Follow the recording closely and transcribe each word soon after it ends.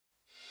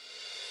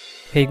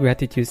Hey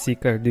Gratitude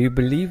Seeker, do you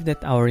believe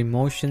that our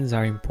emotions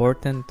are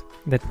important?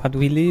 That what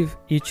we live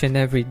each and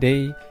every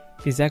day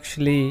is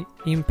actually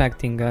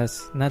impacting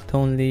us not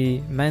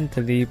only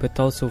mentally but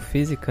also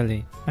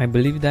physically? I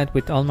believe that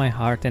with all my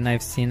heart, and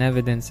I've seen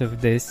evidence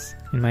of this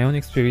in my own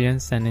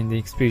experience and in the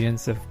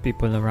experience of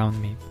people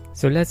around me.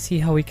 So let's see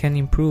how we can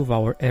improve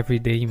our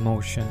everyday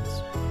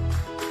emotions.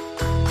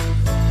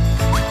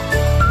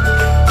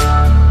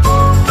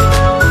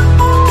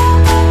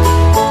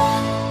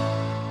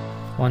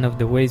 One of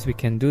the ways we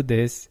can do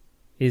this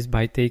is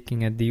by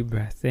taking a deep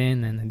breath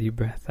in and a deep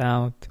breath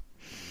out.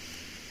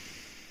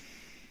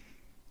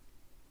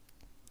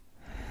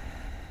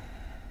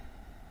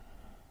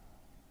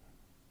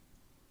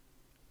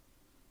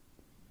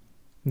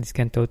 This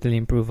can totally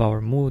improve our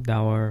mood,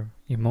 our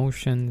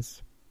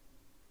emotions.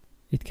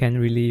 It can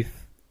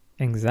relieve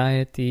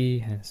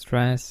anxiety and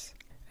stress,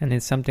 and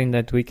it's something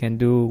that we can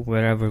do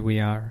wherever we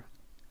are.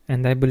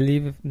 And I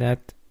believe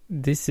that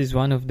this is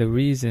one of the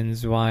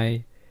reasons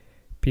why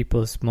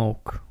people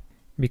smoke,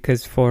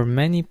 because for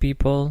many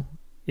people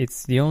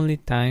it's the only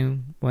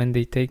time when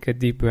they take a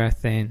deep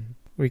breath in.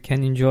 We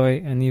can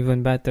enjoy an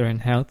even better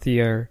and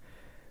healthier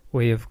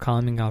way of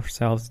calming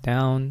ourselves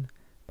down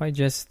by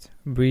just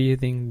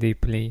breathing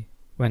deeply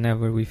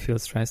whenever we feel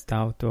stressed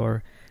out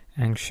or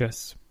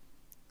anxious.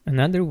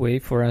 Another way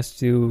for us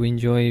to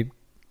enjoy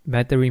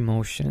better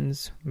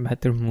emotions,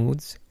 better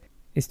moods,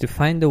 is to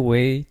find a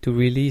way to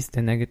release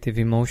the negative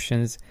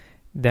emotions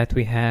that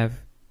we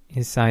have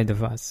inside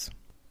of us.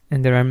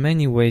 And there are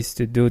many ways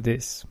to do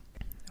this.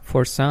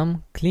 For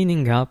some,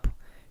 cleaning up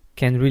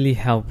can really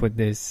help with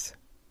this.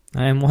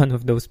 I am one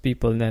of those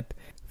people that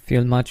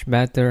feel much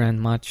better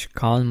and much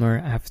calmer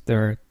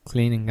after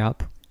cleaning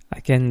up.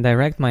 I can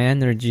direct my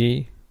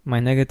energy, my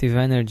negative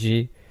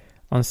energy,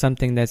 on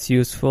something that's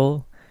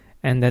useful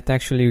and that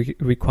actually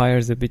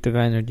requires a bit of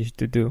energy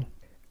to do.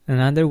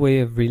 Another way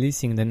of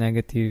releasing the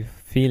negative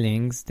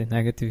feelings, the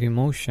negative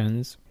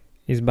emotions,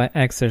 is by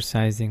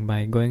exercising,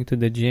 by going to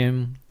the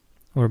gym,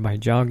 or by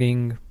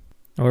jogging,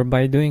 or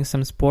by doing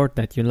some sport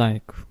that you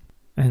like.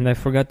 And I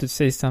forgot to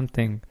say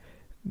something.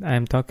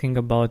 I'm talking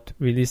about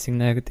releasing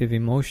negative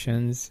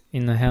emotions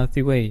in a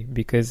healthy way,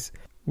 because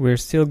we're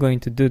still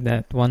going to do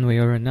that one way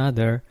or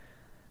another,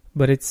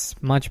 but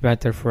it's much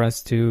better for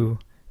us to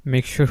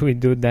make sure we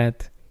do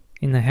that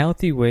in a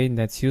healthy way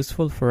that's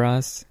useful for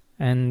us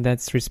and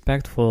that's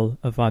respectful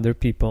of other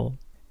people.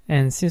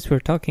 And since we're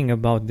talking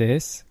about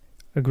this,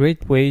 a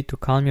great way to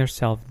calm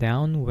yourself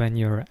down when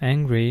you're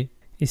angry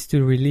is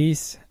to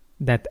release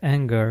that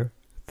anger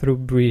through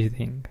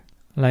breathing.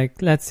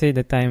 Like, let's say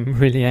that I'm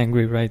really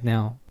angry right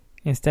now.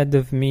 Instead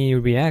of me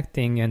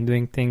reacting and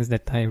doing things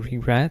that I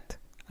regret,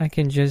 I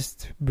can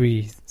just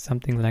breathe,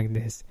 something like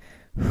this.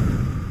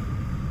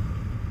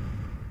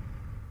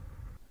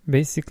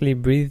 Basically,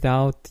 breathe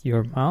out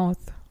your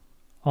mouth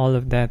all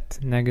of that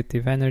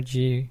negative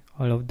energy,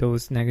 all of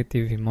those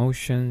negative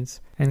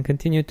emotions, and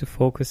continue to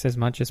focus as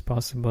much as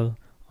possible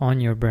on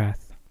your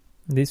breath.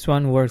 This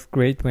one works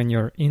great when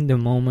you're in the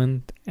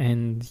moment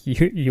and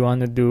you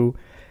want to do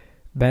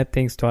bad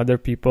things to other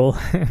people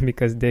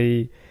because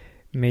they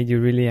made you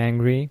really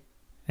angry.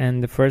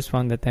 And the first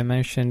one that I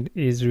mentioned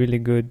is really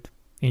good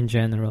in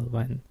general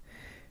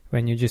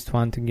when you just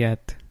want to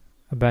get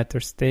a better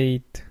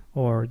state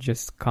or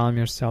just calm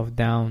yourself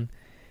down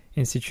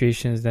in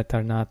situations that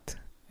are not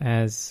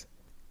as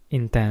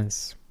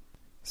intense.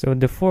 So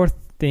the fourth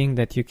thing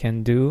that you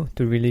can do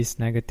to release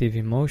negative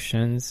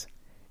emotions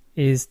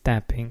is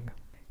tapping.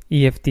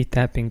 EFT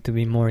tapping, to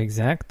be more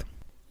exact.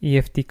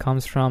 EFT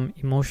comes from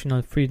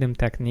Emotional Freedom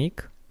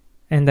Technique,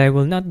 and I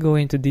will not go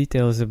into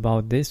details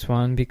about this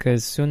one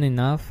because soon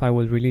enough I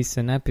will release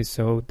an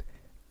episode,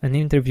 an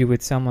interview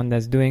with someone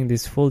that's doing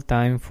this full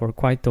time for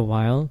quite a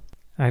while.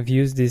 I've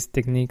used these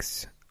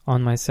techniques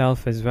on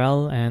myself as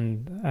well,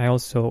 and I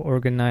also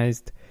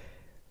organized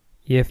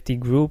EFT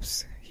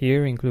groups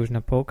here in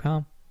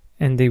Cluj-Napoca,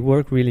 and they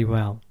work really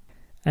well.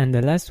 And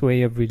the last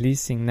way of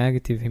releasing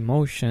negative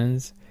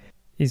emotions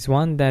is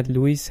one that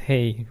Louise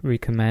Hay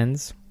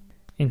recommends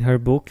in her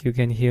book You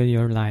Can Heal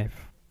Your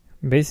Life.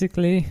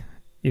 Basically,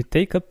 you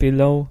take a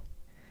pillow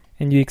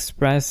and you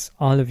express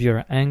all of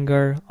your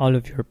anger, all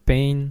of your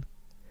pain.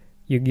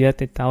 You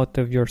get it out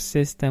of your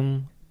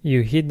system.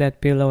 You hit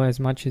that pillow as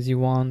much as you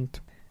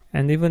want.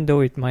 And even though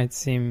it might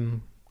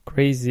seem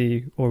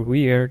crazy or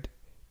weird,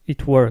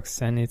 it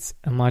works, and it's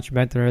a much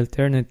better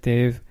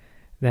alternative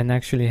than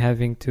actually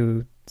having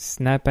to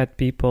snap at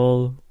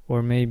people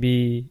or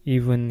maybe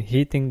even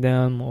hitting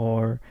them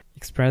or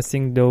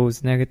expressing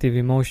those negative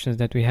emotions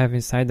that we have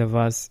inside of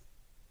us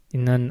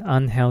in an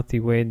unhealthy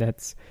way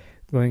that's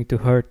going to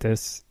hurt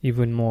us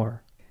even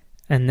more.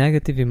 And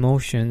negative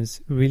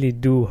emotions really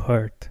do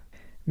hurt,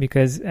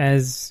 because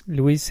as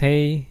Louise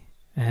Hay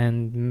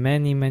and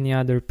many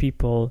other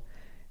people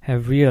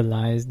have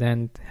realized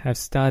and have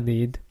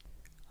studied,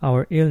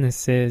 our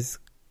illnesses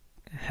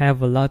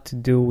have a lot to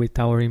do with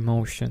our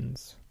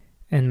emotions.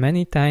 And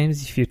many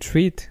times if you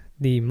treat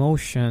the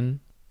emotion,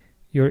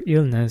 your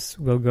illness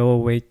will go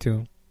away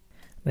too.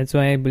 That's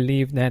why I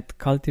believe that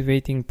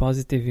cultivating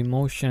positive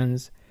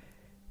emotions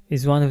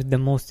is one of the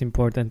most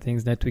important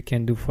things that we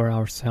can do for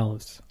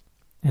ourselves.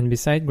 And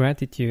beside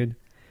gratitude,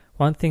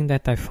 one thing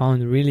that I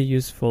found really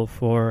useful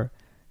for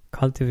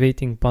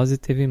cultivating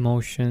positive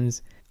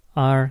emotions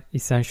are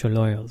essential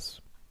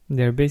oils.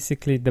 They're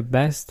basically the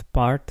best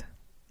part,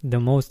 the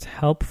most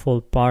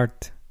helpful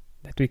part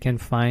that we can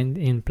find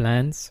in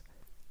plants,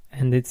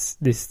 and it's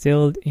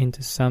distilled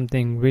into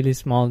something really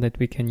small that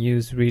we can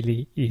use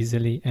really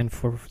easily and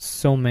for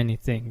so many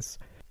things.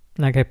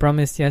 Like I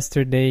promised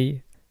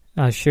yesterday,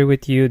 I'll share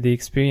with you the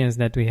experience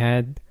that we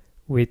had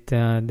with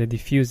the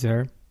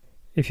diffuser.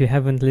 If you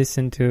haven't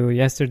listened to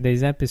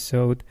yesterday's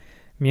episode,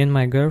 me and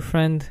my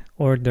girlfriend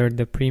ordered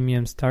the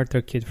premium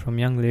starter kit from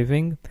Young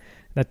Living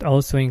that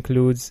also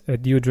includes a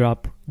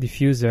dewdrop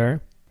diffuser,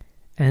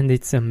 and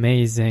it's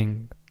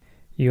amazing.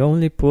 You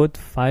only put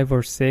 5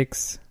 or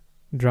 6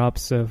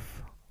 drops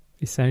of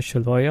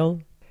essential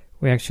oil.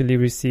 We actually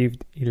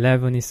received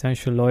 11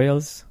 essential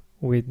oils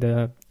with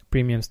the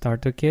premium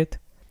starter kit,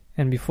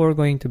 and before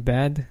going to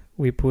bed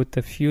we put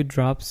a few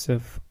drops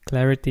of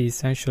Clarity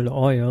essential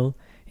oil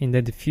in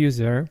the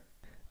diffuser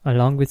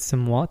along with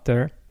some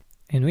water,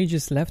 and we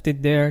just left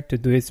it there to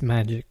do its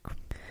magic.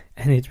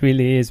 And it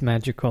really is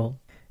magical,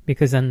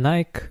 because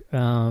unlike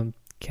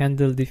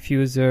candle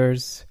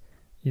diffusers,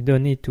 you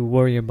don't need to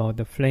worry about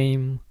the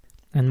flame,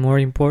 and more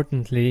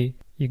importantly,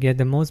 you get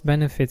the most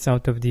benefits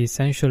out of the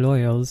essential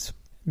oils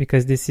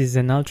because this is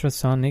an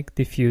ultrasonic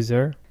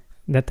diffuser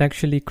that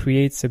actually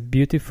creates a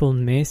beautiful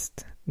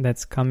mist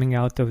that's coming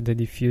out of the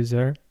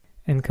diffuser,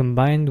 and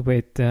combined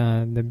with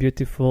the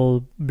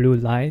beautiful blue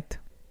light,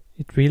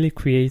 it really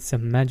creates a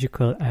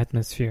magical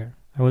atmosphere.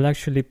 I will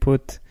actually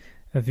put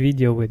a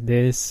video with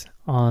this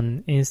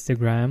on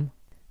Instagram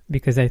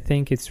because I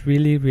think it's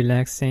really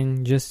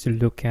relaxing just to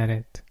look at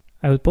it.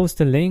 I will post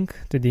a link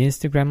to the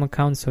Instagram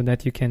account so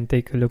that you can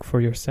take a look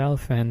for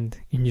yourself and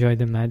enjoy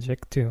the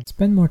magic too.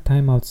 Spend more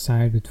time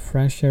outside with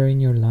fresh air in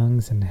your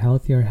lungs and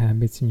healthier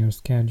habits in your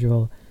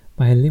schedule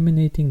by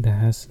eliminating the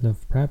hassle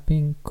of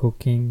prepping,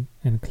 cooking,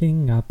 and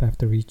cleaning up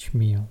after each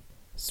meal.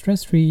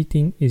 Stress-free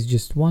eating is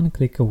just one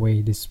click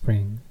away this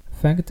spring.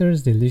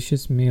 Factor's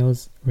delicious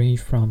meals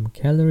range from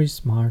Calorie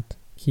Smart,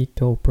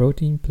 Keto,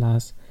 Protein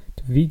Plus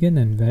to vegan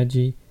and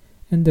veggie,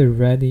 and they're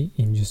ready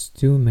in just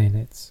 2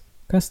 minutes.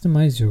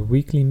 Customize your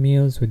weekly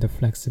meals with the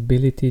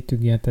flexibility to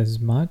get as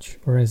much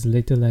or as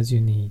little as you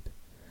need.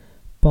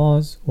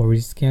 Pause or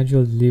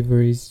reschedule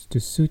deliveries to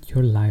suit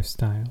your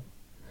lifestyle.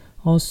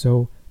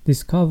 Also,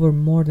 discover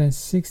more than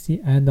 60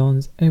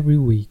 add-ons every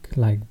week,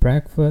 like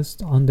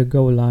breakfast,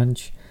 on-the-go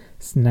lunch,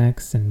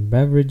 snacks and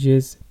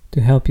beverages to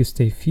help you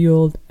stay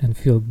fueled and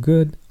feel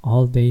good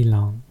all day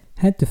long.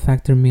 Head to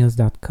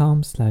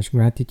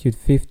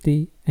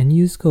factormeals.com/gratitude50 and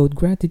use code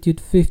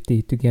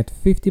gratitude50 to get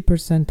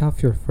 50%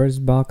 off your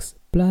first box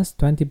plus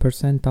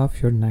 20%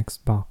 off your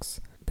next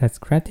box. That's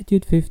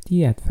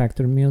gratitude50 at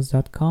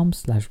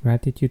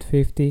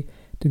factormeals.com/gratitude50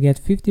 to get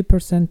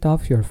 50%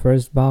 off your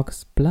first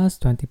box plus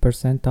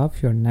 20%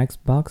 off your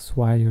next box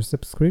while your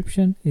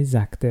subscription is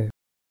active.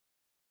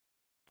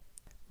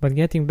 But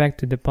getting back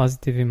to the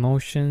positive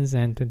emotions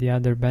and to the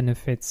other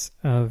benefits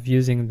of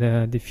using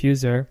the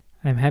diffuser,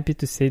 I'm happy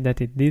to say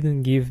that it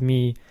didn't give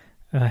me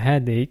a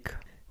headache,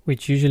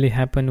 which usually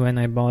happened when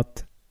I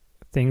bought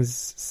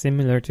things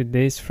similar to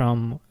this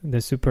from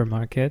the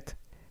supermarket.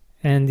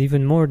 And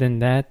even more than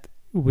that,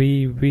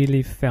 we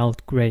really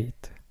felt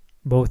great,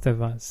 both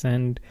of us,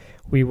 and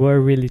we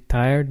were really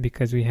tired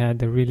because we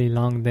had a really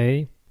long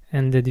day,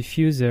 and the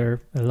diffuser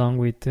along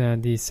with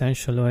the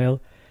essential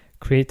oil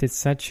created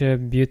such a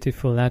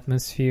beautiful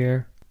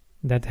atmosphere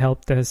that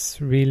helped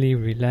us really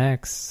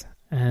relax,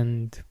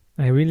 and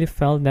I really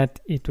felt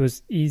that it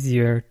was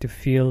easier to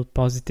feel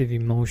positive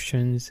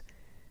emotions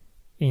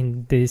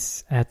in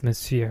this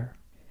atmosphere.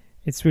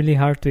 It's really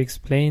hard to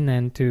explain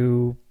and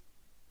to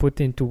put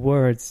into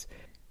words,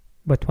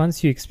 but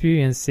once you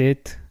experience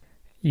it,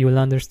 you will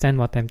understand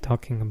what I'm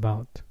talking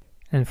about.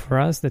 And for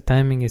us, the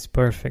timing is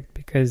perfect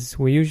because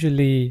we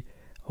usually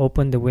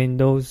open the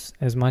windows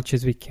as much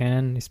as we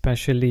can,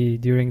 especially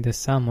during the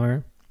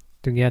summer,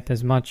 to get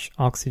as much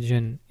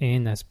oxygen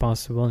in as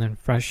possible and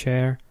fresh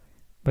air.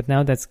 But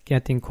now that's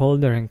getting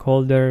colder and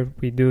colder,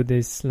 we do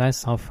this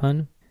less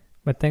often.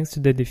 But thanks to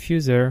the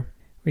diffuser,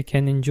 we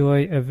can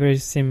enjoy a very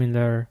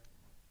similar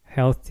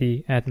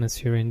healthy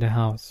atmosphere in the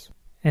house.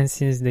 And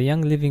since the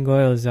Young Living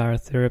oils are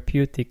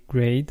therapeutic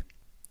grade,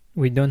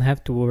 we don't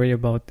have to worry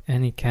about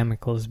any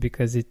chemicals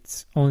because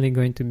it's only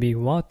going to be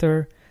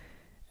water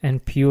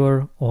and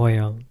pure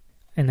oil.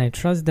 And I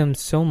trust them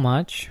so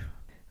much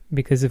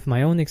because of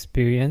my own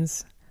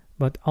experience,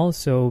 but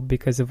also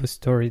because of a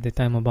story that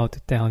I'm about to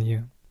tell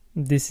you.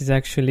 This is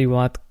actually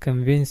what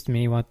convinced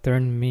me, what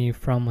turned me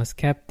from a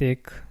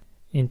skeptic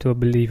into a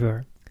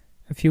believer.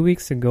 A few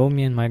weeks ago,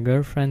 me and my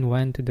girlfriend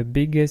went to the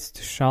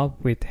biggest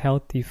shop with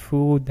healthy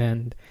food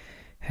and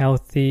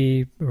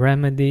healthy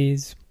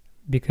remedies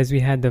because we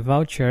had the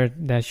voucher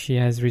that she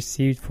has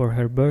received for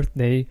her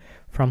birthday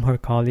from her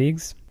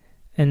colleagues.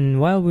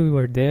 And while we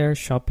were there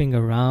shopping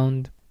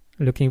around,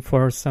 looking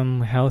for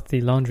some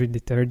healthy laundry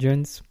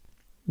detergents,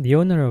 the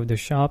owner of the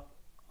shop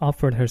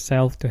offered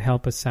herself to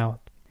help us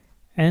out.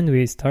 And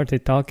we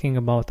started talking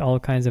about all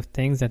kinds of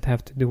things that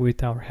have to do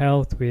with our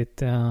health,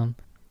 with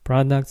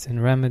products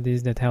and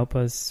remedies that help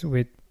us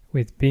with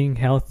being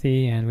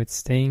healthy and with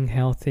staying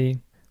healthy.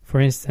 For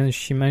instance,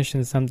 she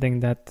mentioned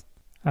something that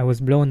I was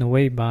blown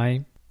away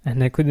by,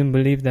 and I couldn't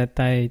believe that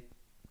I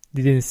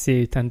didn't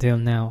see it until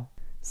now.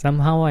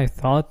 Somehow I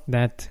thought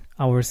that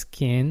our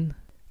skin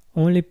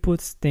only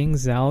puts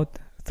things out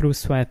through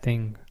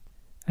sweating.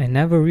 I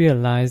never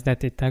realized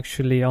that it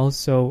actually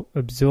also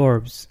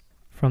absorbs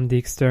from the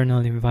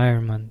external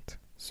environment.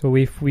 So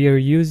if we are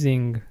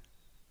using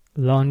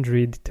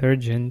laundry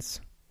detergents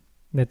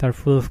that are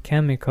full of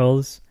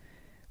chemicals,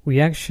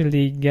 we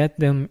actually get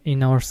them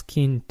in our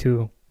skin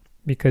too,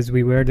 because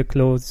we wear the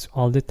clothes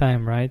all the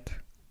time, right?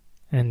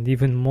 And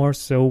even more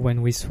so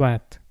when we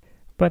sweat.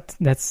 But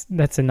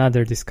that's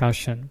another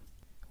discussion.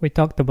 We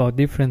talked about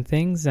different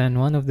things, and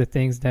one of the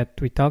things that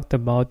we talked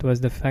about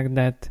was the fact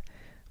that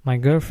my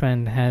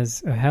girlfriend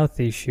has a health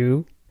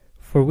issue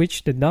for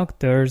which the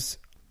doctors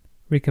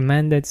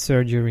recommended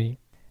surgery.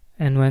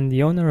 And when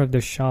the owner of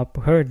the shop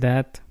heard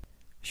that,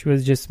 she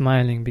was just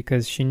smiling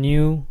because she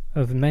knew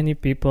of many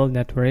people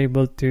that were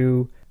able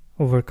to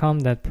overcome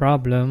that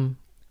problem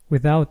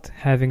without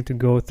having to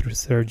go through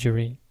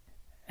surgery.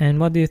 And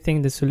what do you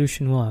think the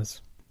solution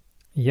was?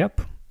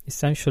 Yep,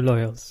 essential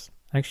oils.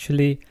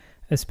 Actually,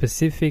 a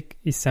specific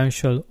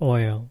essential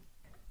oil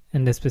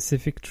and a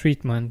specific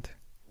treatment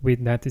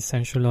with that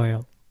essential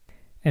oil.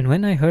 And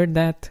when I heard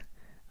that,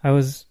 I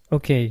was,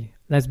 okay,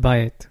 let's buy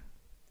it.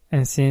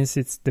 And since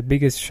it's the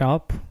biggest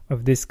shop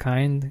of this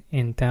kind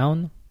in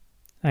town,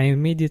 I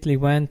immediately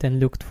went and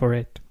looked for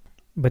it.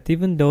 But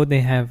even though they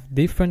have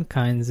different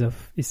kinds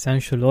of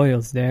essential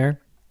oils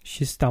there,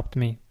 she stopped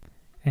me.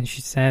 And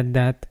she said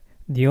that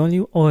the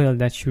only oil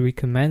that she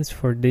recommends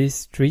for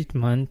this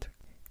treatment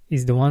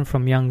is the one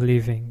from Young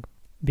Living,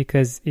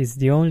 because it's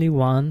the only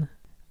one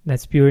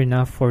that's pure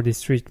enough for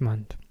this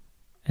treatment.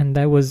 And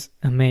I was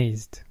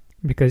amazed,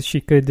 because she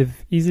could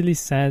have easily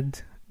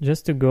said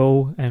just to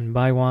go and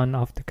buy one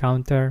off the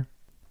counter.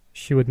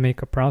 She would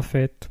make a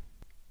profit.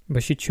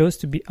 But she chose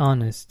to be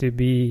honest, to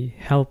be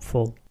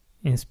helpful,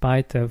 in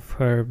spite of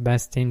her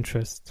best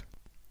interest.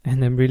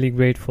 And I'm really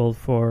grateful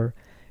for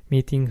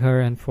meeting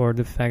her and for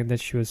the fact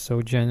that she was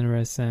so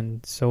generous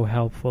and so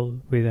helpful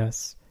with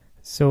us.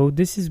 So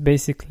this is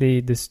basically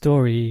the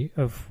story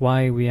of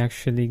why we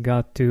actually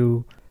got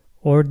to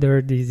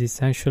order these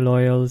essential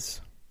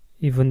oils,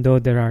 even though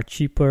there are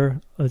cheaper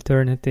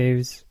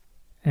alternatives.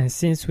 And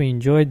since we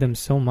enjoyed them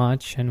so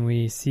much and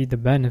we see the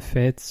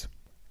benefits,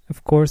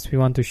 of course we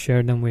want to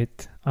share them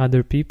with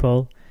other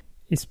people,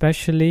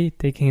 especially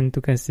taking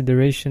into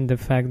consideration the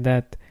fact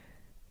that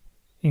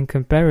in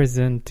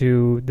comparison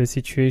to the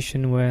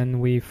situation when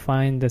we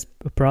find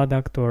a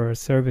product or a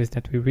service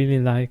that we really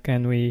like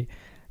and we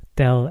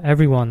tell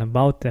everyone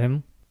about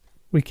them,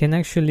 we can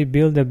actually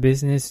build a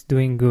business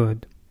doing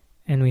good.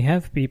 And we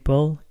have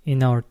people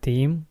in our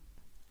team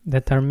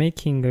that are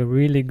making a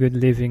really good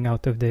living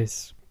out of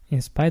this.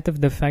 In spite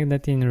of the fact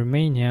that in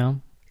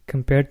Romania,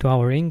 compared to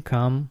our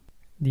income,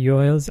 the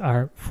oils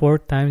are 4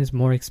 times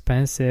more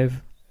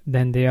expensive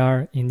than they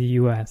are in the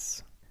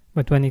US.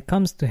 But when it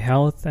comes to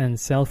health and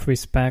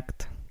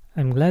self-respect,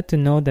 I'm glad to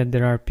know that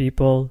there are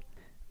people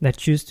that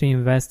choose to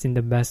invest in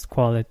the best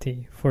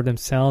quality for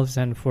themselves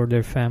and for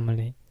their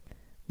family.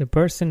 The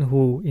person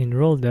who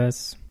enrolled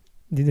us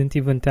didn't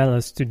even tell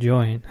us to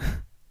join.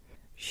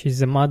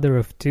 She's a mother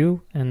of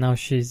 2 and now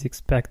she's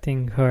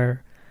expecting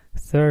her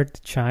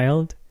 3rd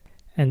child.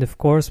 And of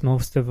course,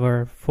 most of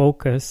her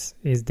focus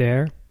is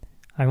there.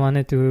 I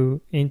wanted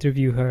to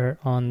interview her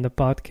on the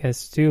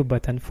podcast too,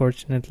 but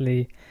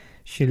unfortunately,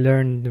 she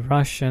learned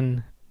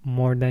Russian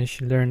more than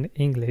she learned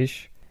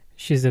English.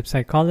 She's a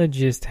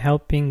psychologist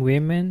helping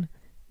women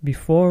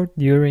before,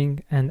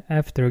 during, and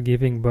after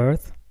giving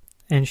birth.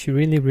 And she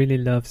really, really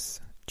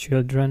loves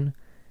children.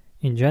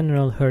 In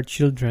general, her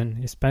children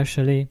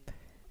especially.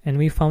 And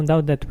we found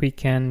out that we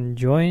can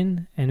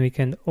join and we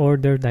can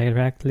order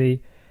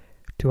directly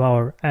to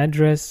our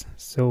address,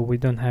 so we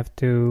don't have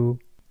to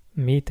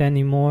meet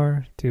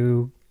anymore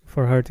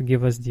for her to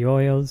give us the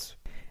oils,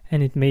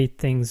 and it made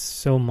things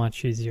so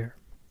much easier.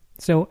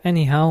 So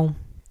anyhow,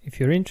 if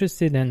you're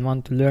interested and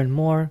want to learn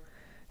more,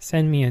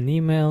 send me an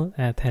email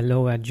at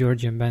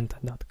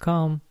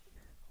hello@georgianbenta.com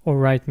or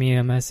write me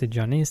a message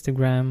on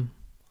Instagram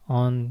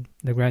on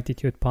the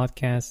Gratitude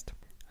Podcast.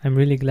 I'm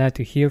really glad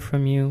to hear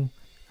from you.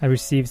 I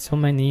received so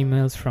many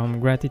emails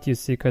from gratitude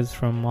seekers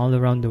from all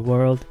around the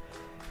world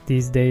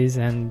these days,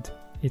 and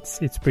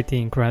it's pretty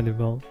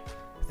incredible.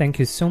 Thank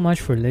you so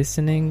much for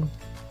listening,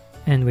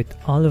 and with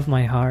all of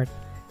my heart,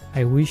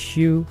 I wish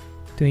you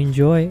to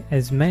enjoy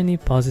as many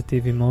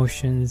positive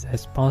emotions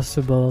as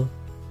possible,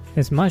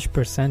 as much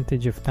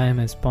percentage of time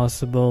as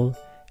possible,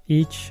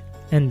 each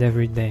and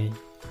every day.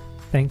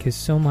 Thank you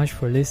so much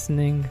for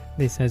listening.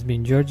 This has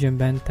been Georgian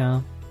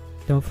Benta.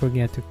 Don't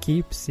forget to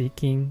keep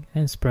seeking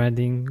and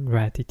spreading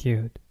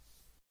gratitude.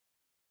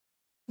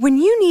 When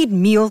you need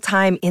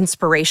mealtime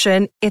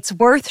inspiration, it's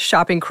worth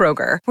shopping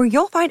Kroger, where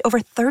you'll find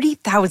over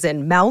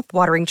 30,000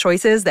 mouth-watering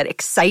choices that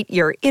excite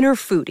your inner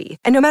foodie.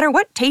 And no matter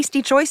what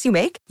tasty choice you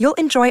make, you'll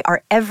enjoy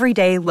our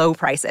everyday low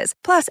prices,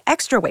 plus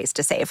extra ways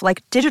to save,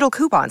 like digital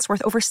coupons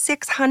worth over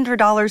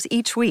 $600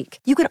 each week.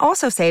 You can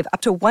also save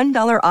up to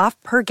 $1 off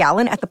per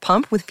gallon at the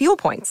pump with fuel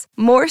points.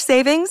 More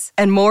savings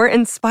and more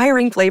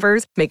inspiring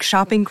flavors make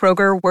shopping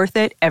Kroger worth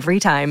it every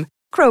time.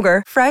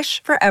 Kroger,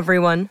 fresh for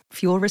everyone.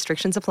 Fuel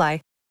restrictions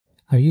apply.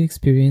 Are you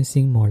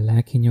experiencing more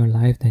lack in your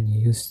life than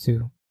you used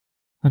to?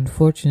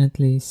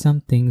 Unfortunately, some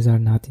things are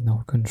not in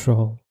our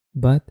control,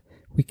 but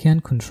we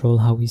can control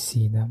how we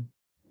see them.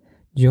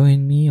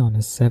 Join me on a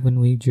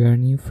 7-week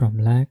journey from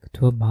lack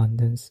to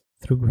abundance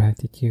through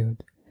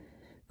gratitude.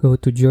 Go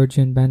to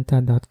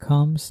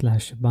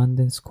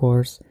georgianbenta.com/abundance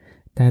course.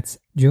 That's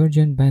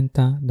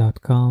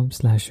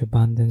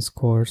georgianbenta.com/abundance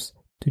course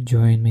to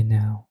join me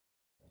now.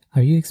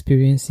 Are you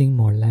experiencing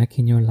more lack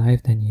in your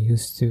life than you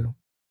used to?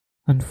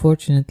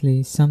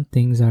 Unfortunately, some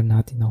things are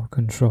not in our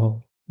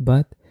control,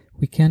 but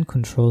we can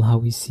control how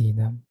we see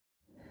them.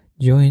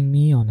 Join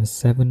me on a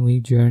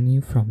 7-week journey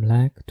from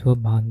lack to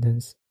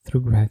abundance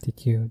through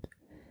gratitude.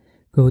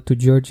 Go to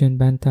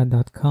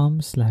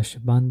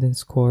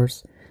georgianbenta.com/abundance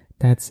course.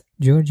 That's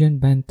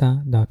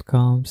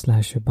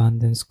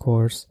georgianbenta.com/abundance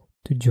course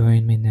to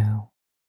join me now.